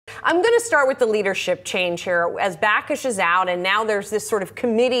I'm going to start with the leadership change here. As Bakish is out, and now there's this sort of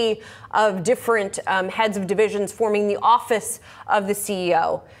committee of different heads of divisions forming the office of the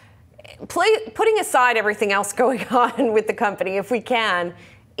CEO. Putting aside everything else going on with the company, if we can,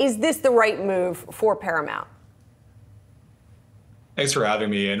 is this the right move for Paramount? Thanks for having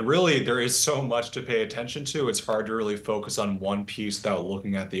me. And really, there is so much to pay attention to. It's hard to really focus on one piece without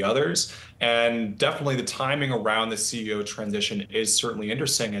looking at the others. And definitely the timing around the CEO transition is certainly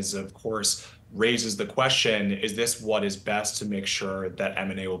interesting, as of course raises the question, is this what is best to make sure that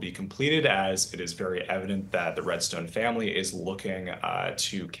M&A will be completed, as it is very evident that the Redstone family is looking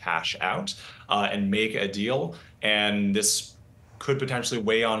to cash out and make a deal. And this could potentially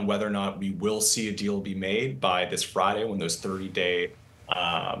weigh on whether or not we will see a deal be made by this Friday when those 30-day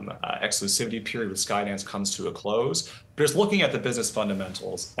exclusivity period with Skydance comes to a close. But just looking at the business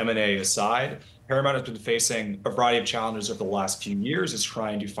fundamentals, M&A aside, Paramount has been facing a variety of challenges over the last few years. It's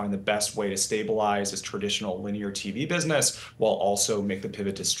trying to find the best way to stabilize its traditional linear TV business while also make the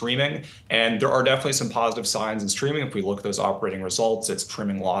pivot to streaming. And there are definitely some positive signs in streaming. If we look at those operating results, it's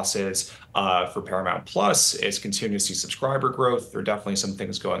trimming losses for Paramount Plus. It's continuing to see subscriber growth. There are definitely some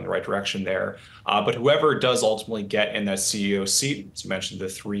things going in the right direction there. But whoever does ultimately get in that CEO seat, as you mentioned, the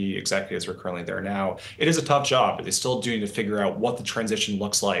 3 executives are currently there now, it is a tough job, but they still do need to figure out what the transition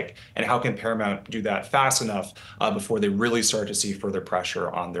looks like and how can Paramount do that fast enough before they really start to see further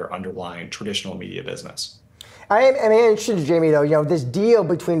pressure on their underlying traditional media business. I'm interested, Jamie, though, this deal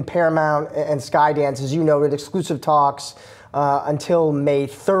between Paramount and Skydance, as you noted, exclusive talks until May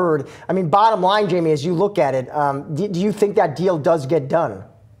 3rd. I mean, bottom line, Jamie, as you look at it, do you think that deal does get done?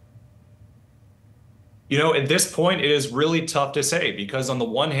 You know, at this point, it is really tough to say, because on the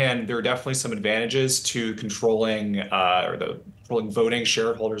one hand, there are definitely some advantages to controlling voting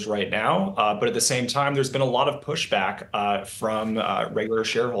shareholders right now. But at the same time, there's been a lot of pushback from regular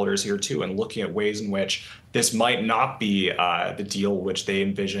shareholders here too, and looking at ways in which this might not be the deal which they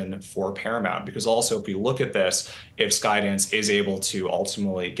envision for Paramount. Because also, if we look at this, if Skydance is able to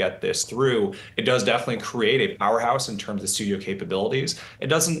ultimately get this through, it does definitely create a powerhouse in terms of studio capabilities. It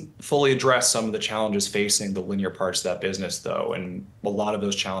doesn't fully address some of the challenges facing the linear parts of that business, though, and a lot of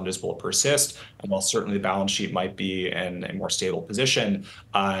those challenges will persist. And while certainly the balance sheet might be in a more stable position,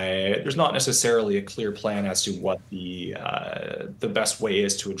 there's not necessarily a clear plan as to what the best way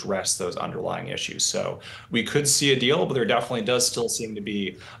is to address those underlying issues. So we could see a deal, but there definitely does still seem to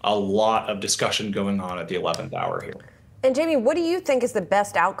be a lot of discussion going on at the 11th hour here. And Jamie, what do you think is the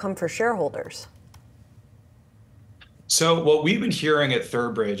best outcome for shareholders? So what we've been hearing at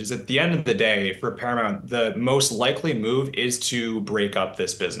ThirdBridge is, at the end of the day, for Paramount, the most likely move is to break up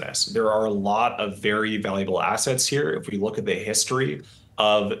this business. There are a lot of very valuable assets here. If we look at the history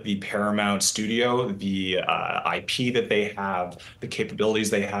of the Paramount studio, the IP that they have, the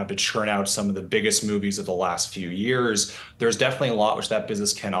capabilities they have to churn out some of the biggest movies of the last few years, there's definitely a lot which that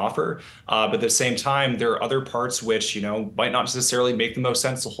business can offer. But at the same time, there are other parts which, might not necessarily make the most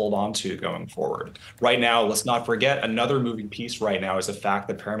sense to hold on to going forward. Right now, let's not forget, another moving piece right now is the fact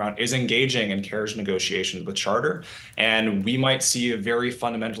that Paramount is engaging in carriage negotiations with Charter, and we might see a very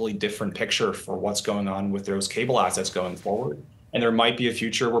fundamentally different picture for what's going on with those cable assets going forward. And there might be a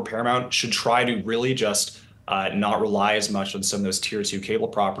future where Paramount should try to really just not rely as much on some of those tier 2 cable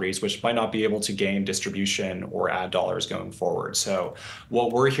properties, which might not be able to gain distribution or ad dollars going forward. So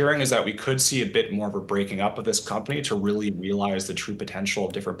what we're hearing is that we could see a bit more of a breaking up of this company to really realize the true potential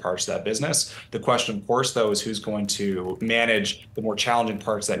of different parts of that business. The question, of course, though, is who's going to manage the more challenging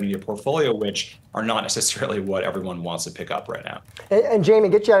parts of that media portfolio, which are not necessarily what everyone wants to pick up right now. And Jamie,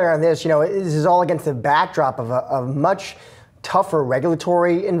 get you out on this. This is all against the backdrop of a much tougher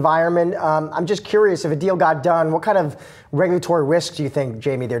regulatory environment. I'm just curious, if a deal got done, what kind of regulatory risks do you think,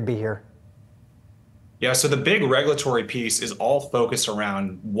 Jamie, there'd be here? Yeah, so the big regulatory piece is all focused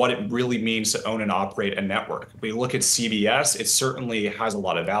around what it really means to own and operate a network. If we look at CBS, it certainly has a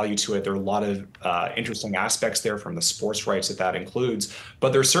lot of value to it. There are a lot of interesting aspects there from the sports rights that includes,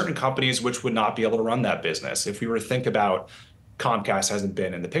 but there are certain companies which would not be able to run that business. If we were to think about, Comcast hasn't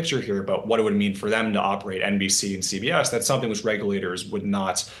been in the picture here, but what it would mean for them to operate NBC and CBS, that's something which regulators would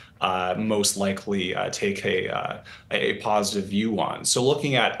not most likely take a positive view on. So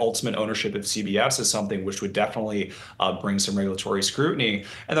looking at ultimate ownership of CBS is something which would definitely bring some regulatory scrutiny.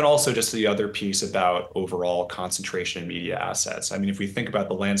 And then also just the other piece about overall concentration in media assets. I mean, if we think about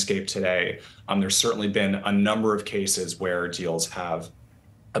the landscape today, there's certainly been a number of cases where deals have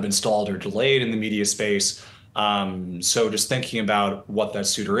been stalled or delayed in the media space. So just thinking about what that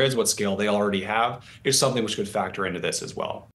suitor is, what scale they already have, is something which could factor into this as well.